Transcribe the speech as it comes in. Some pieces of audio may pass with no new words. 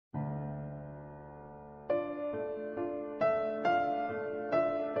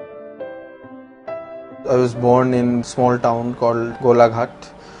I was born in a small town called Golaghat,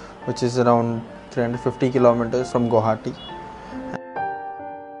 which is around 350 kilometers from Guwahati.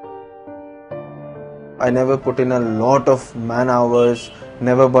 I never put in a lot of man hours,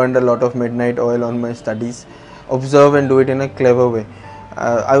 never burned a lot of midnight oil on my studies. Observe and do it in a clever way.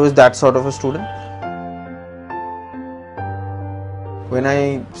 I was that sort of a student. When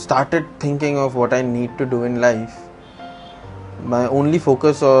I started thinking of what I need to do in life, my only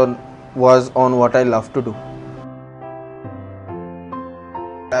focus was on what I love to do.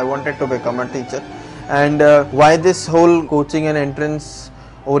 I wanted to become a teacher, and why this whole coaching and entrance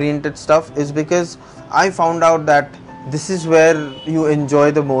oriented stuff is because I found out that this is where you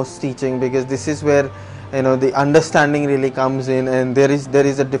enjoy the most teaching, because this is where the understanding really comes in, and there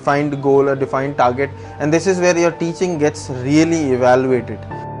is a defined goal, a defined target, and this is where your teaching gets really evaluated.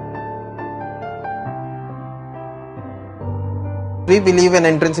 We believe an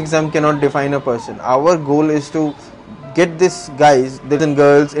entrance exam cannot define a person. Our goal is to get these guys and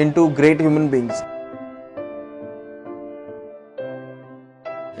girls into great human beings.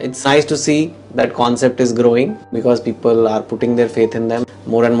 It's nice to see that concept is growing because people are putting their faith in them.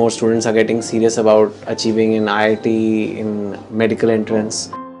 More and more students are getting serious about achieving in IIT, in medical entrance.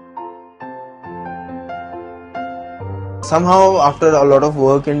 Somehow, after a lot of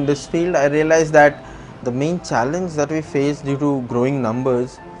work in this field, I realized that the main challenge that we face due to growing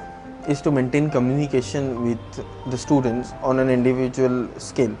numbers is to maintain communication with the students on an individual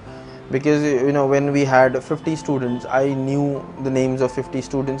scale. Because when we had 50 students, I knew the names of 50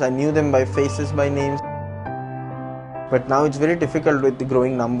 students, I knew them by faces, by names. But now it's very difficult with the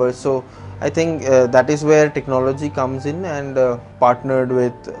growing numbers. So I think that is where technology comes in, and partnered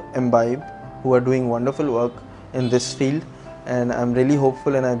with Imbibe, who are doing wonderful work in this field. And I'm really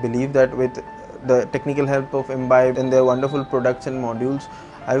hopeful, and I believe that with the technical help of Imbibe and their wonderful products and modules,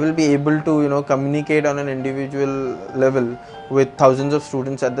 I will be able to communicate on an individual level with thousands of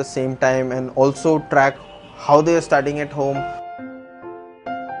students at the same time, and also track how they are studying at home.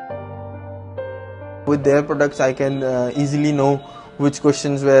 With their products, I can easily know which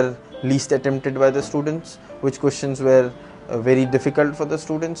questions were least attempted by the students, which questions were very difficult for the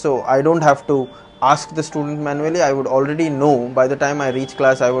students. So I don't have to ask the student manually. I would already know by the time I reach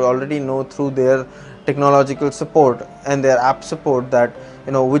class. I would already know through their technological support and their app support that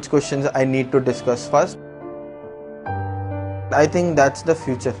which questions I need to discuss first. I think that's the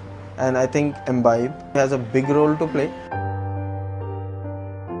future, and I think Imbibe has a big role to play.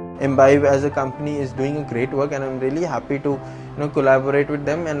 Imbibe as a company is doing a great work, and I'm really happy to collaborate with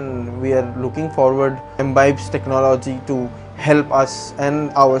them, and we are looking forward Imbibe's technology to help us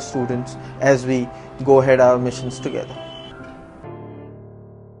and our students as we go ahead our missions together.